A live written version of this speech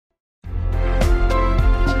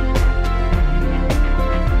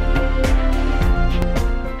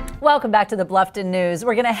Welcome back to the Bluffton News.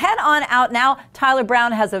 We're going to head on out now. Tyler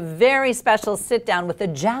Brown has a very special sit-down with the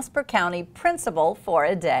Jasper County Principal for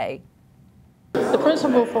a Day. The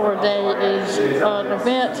Principal for a Day is an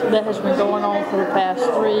event that has been going on for the past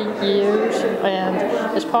 3 years,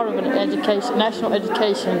 and it's part of an National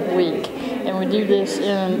Education Week. And we do this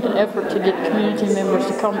in an effort to get community members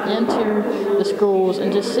to come into the schools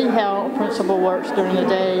and just see how a principal works during the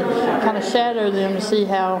day, kind of shadow them to see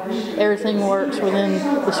how everything works within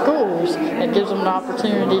the schools. It gives them an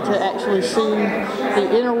opportunity to actually see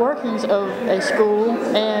the inner workings of a school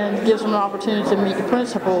and gives them an opportunity to meet the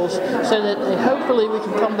principals so that hopefully we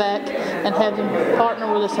can come back and have them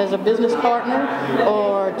partner with us as a business partner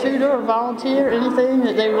or tutor or volunteer, anything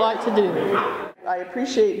that they would like to do. I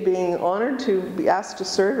appreciate being honored to be asked to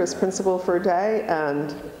serve as principal for a day,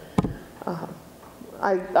 and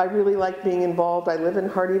I really like being involved. I live in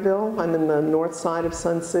Hardeeville. I'm in the north side of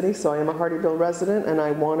Sun City, so I am a Hardeeville resident, and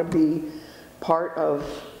I want to be part of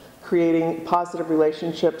creating positive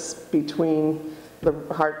relationships between the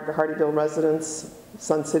Hardeeville residents,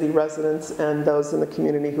 Sun City residents, and those in the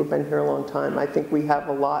community who've been here a long time. I think we have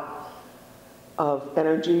a lot of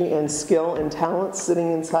energy and skill and talent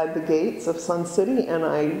sitting inside the gates of Sun City, and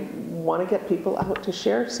I want to get people out to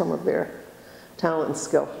share some of their talent and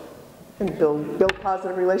skill and build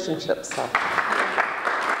positive relationships.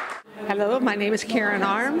 Hello, my name is Karen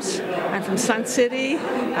Arms. I'm from Sun City.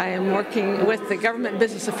 I am working with the Government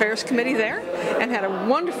Business Affairs Committee there and had a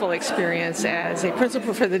wonderful experience as a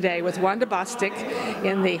principal for the day with Wanda Bostic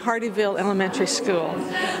in the Hardeeville Elementary School.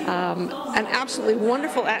 An absolutely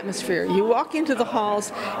wonderful atmosphere. You walk into the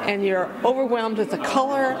halls and you're overwhelmed with the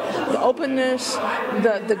color, the openness,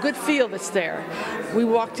 the good feel that's there. We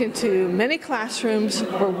walked into many classrooms,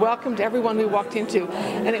 were welcomed everyone we walked into,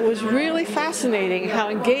 and it was really fascinating how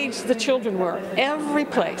engaged the children were, every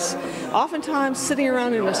place. Oftentimes sitting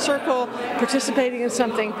around in a circle, participating in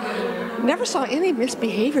something. Never saw any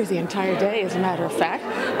misbehavior the entire day, as a matter of fact.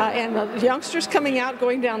 And the youngsters coming out,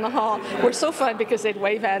 going down the hall were so fun because they'd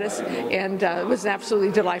wave at us, and it was an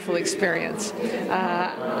absolutely delightful experience.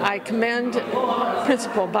 I commend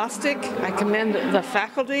Principal Bostic, I commend the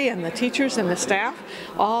faculty and the teachers and the staff,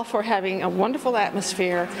 all for having a wonderful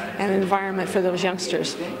atmosphere and environment for those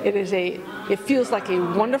youngsters. It feels like a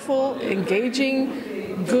wonderful,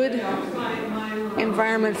 engaging, good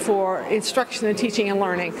environment for instruction and teaching and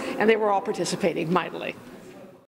learning, and they were all participating mightily.